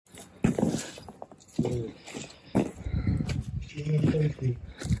What's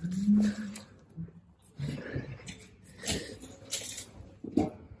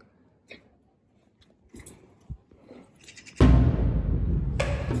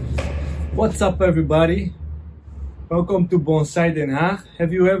up, everybody? Welcome to Bonsai Den Haag.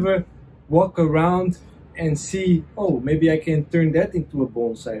 Have you ever walked around and see, oh, maybe I can turn that into a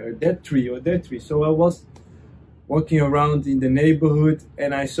bonsai, or that tree, or that tree? So I was walking around in the neighborhood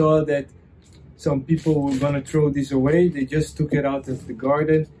and I saw that some people were gonna throw this away. They just took it out of the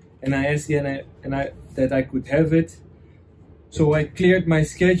garden, and I asked that I could have it. So I cleared my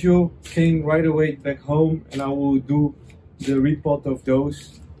schedule, came right away back home, and I will do the repot of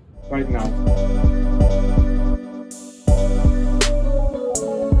those right now.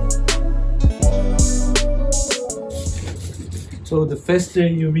 So the faster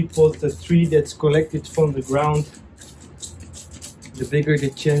you repot the tree that's collected from the ground, the bigger the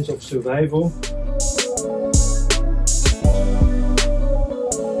chance of survival.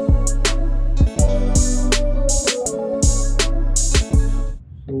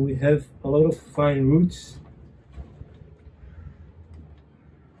 So we have a lot of fine roots.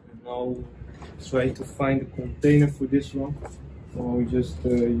 I'll try to find a container for this one, or we just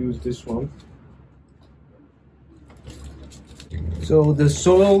use this one. So the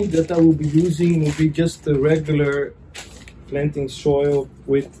soil that I will be using will be just the regular planting soil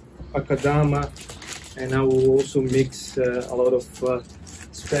with akadama, and I will also mix a lot of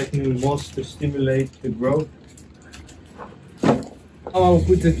sphagnum moss to stimulate the growth. Now I'll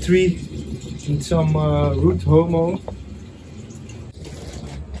put the tree in some root homo.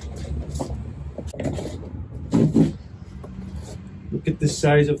 Look at the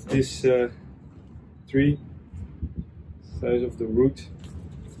size of this tree, size of the root.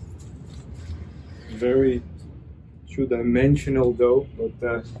 Very two-dimensional though, but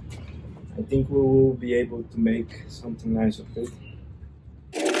I think we will be able to make something nice of it.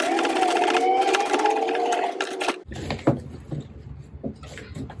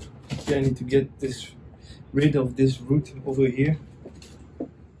 Okay, I need to get rid of this root over here.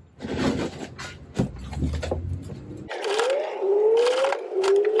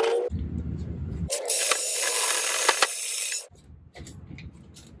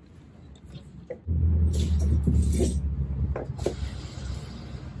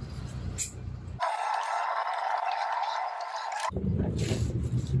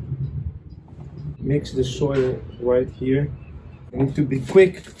 Mix the soil right here. I need to be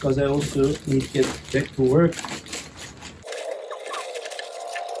quick because I also need to get back to work.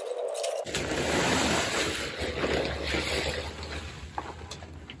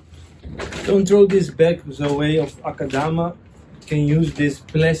 Don't throw this back as a way of akadama. You can use this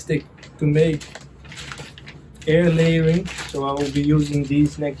plastic to make air layering. So I will be using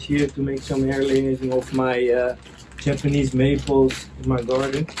these next year to make some air layering of my Japanese maples in my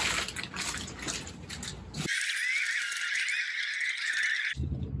garden.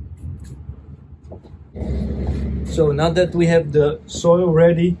 So now that we have the soil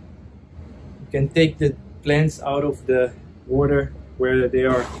ready, we can take the plants out of the water where they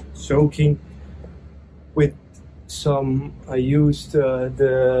are soaking with some, I used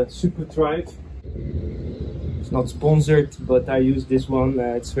the Super Thrive. It's not sponsored, but I use this one,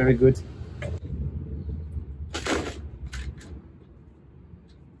 it's very good.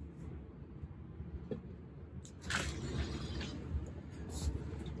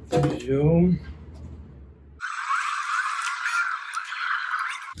 So.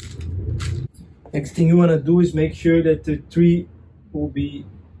 Next thing you want to do is make sure that the tree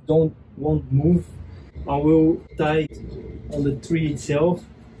won't move. I will tie it on the tree itself.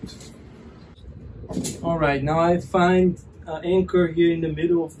 Alright, now I find an anchor here in the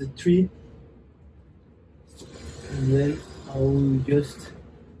middle of the tree. And then I will just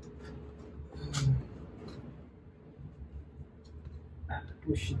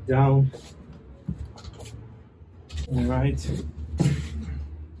push it down. Alright.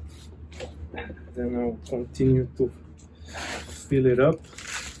 Then I'll continue to fill it up.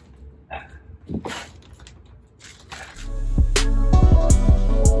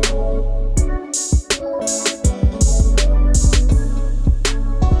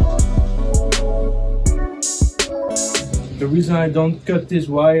 The reason I don't cut this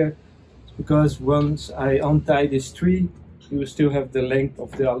wire is because once I untie this tree, you will still have the length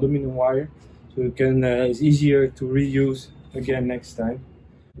of the aluminum wire, so you can it's easier to reuse again next time.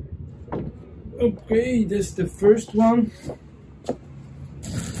 Okay, that's the first one.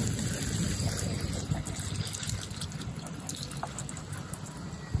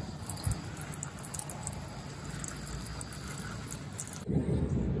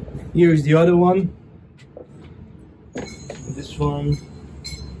 Here is the other one. this one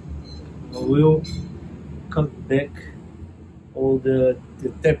I will cut back all the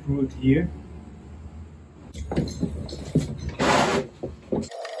taproot here.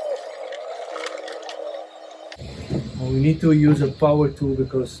 We need to use a power tool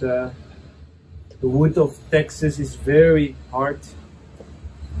because the wood of Texas is very hard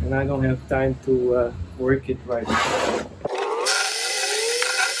and I don't have time to work it right now.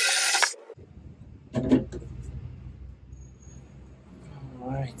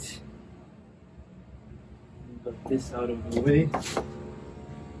 Alright, got this out of the way.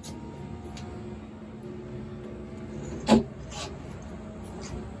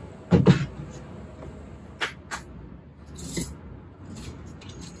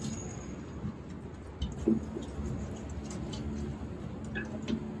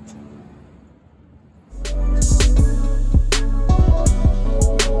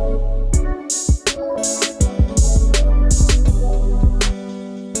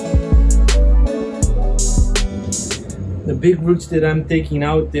 The big roots that I'm taking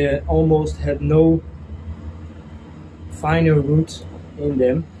out, they almost had no finer roots in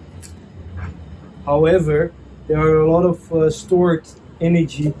them. However, there are a lot of stored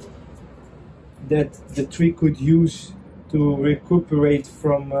energy that the tree could use to recuperate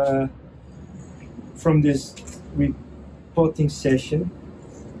from this repotting session.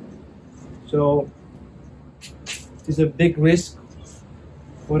 So it's a big risk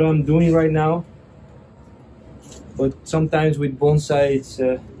what I'm doing right now. But sometimes with bonsai it's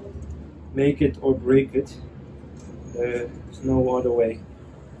make it or break it. There's no other way.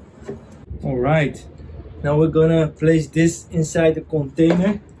 Alright, now we're gonna place this inside the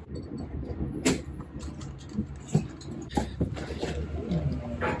container.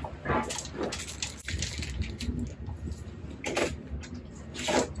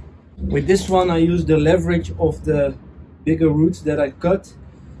 With this one I use the leverage of the bigger roots that I cut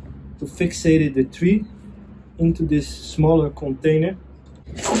to fixate the tree into this smaller container.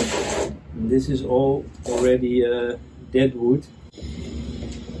 And this is all already dead wood.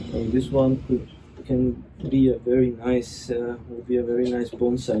 So this one can be a very nice, will be a very nice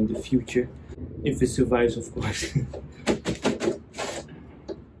bonsai in the future, if it survives, of course.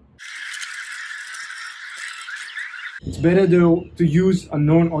 It's better to use a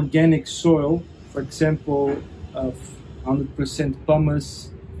non-organic soil, for example, 100% pumice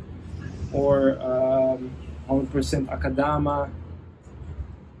or 100% akadama,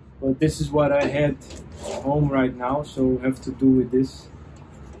 but this is what I had at home right now, so I have to do with this.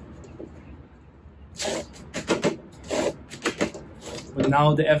 But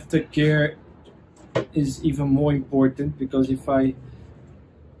now the aftercare is even more important, because if I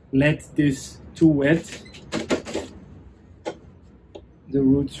let this too wet, the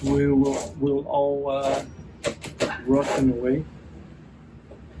roots will all rotten away,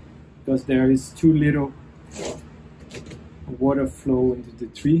 because there is too little water flow into the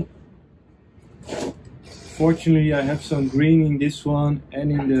tree. Fortunately, I have some green in this one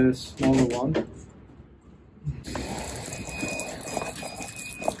and in the smaller one.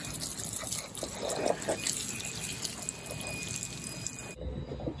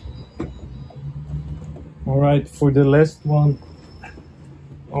 Alright, for the last one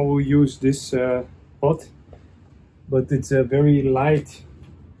I will use this pot, but it's a very light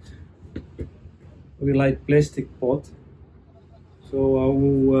plastic pot, so I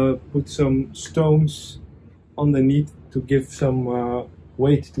will put some stones underneath to give some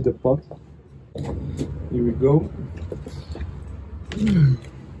weight to the pot. Here we go.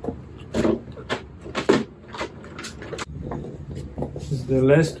 This is the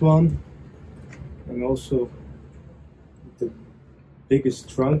last one, and also the biggest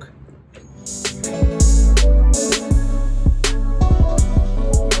trunk.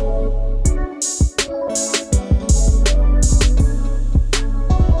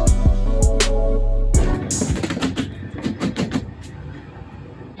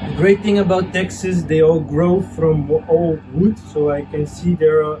 The great thing about Texas, they all grow from old wood, so I can see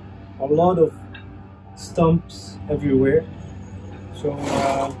there are a lot of stumps everywhere. So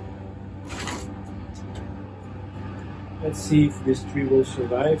let's see if this tree will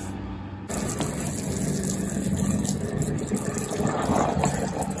survive.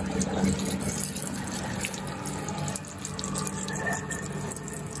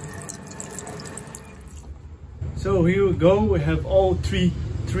 So here we go, we have all three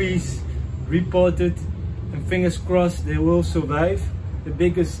trees repotted, and fingers crossed they will survive. The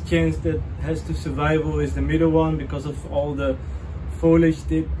biggest chance that has to survival is the middle one, because of all the foliage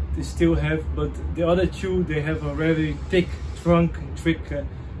they still have, but the other two, they have a very thick trunk and thick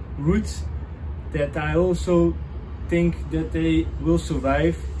roots that I also think that they will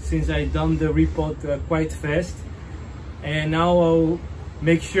survive, since I done the repot quite fast, and now I'll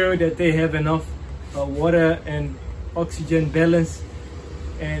make sure that they have enough water and oxygen balance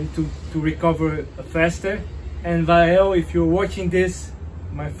and to recover faster. And Vael, if you're watching this,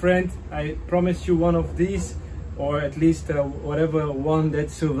 my friend, I promise you one of these, or at least whatever one that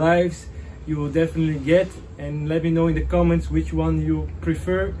survives, you will definitely get. And let me know in the comments which one you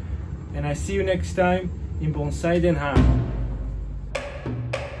prefer. And I see you next time in Bonsai Den Haag.